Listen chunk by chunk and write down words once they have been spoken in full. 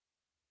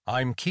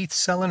I'm Keith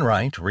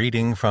Sellenwright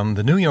reading from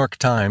the New York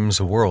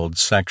Times World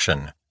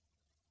section.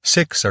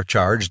 6 are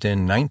charged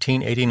in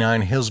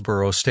 1989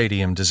 Hillsborough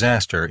Stadium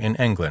disaster in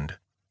England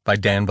by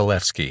Dan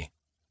Bilefsky.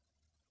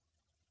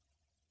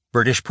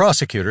 British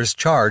prosecutors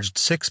charged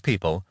 6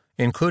 people,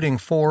 including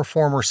 4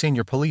 former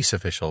senior police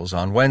officials,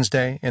 on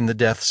Wednesday in the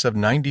deaths of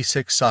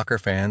 96 soccer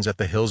fans at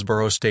the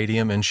Hillsborough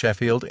Stadium in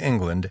Sheffield,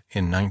 England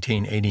in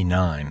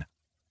 1989.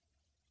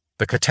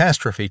 The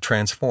catastrophe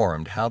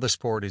transformed how the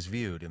sport is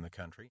viewed in the country.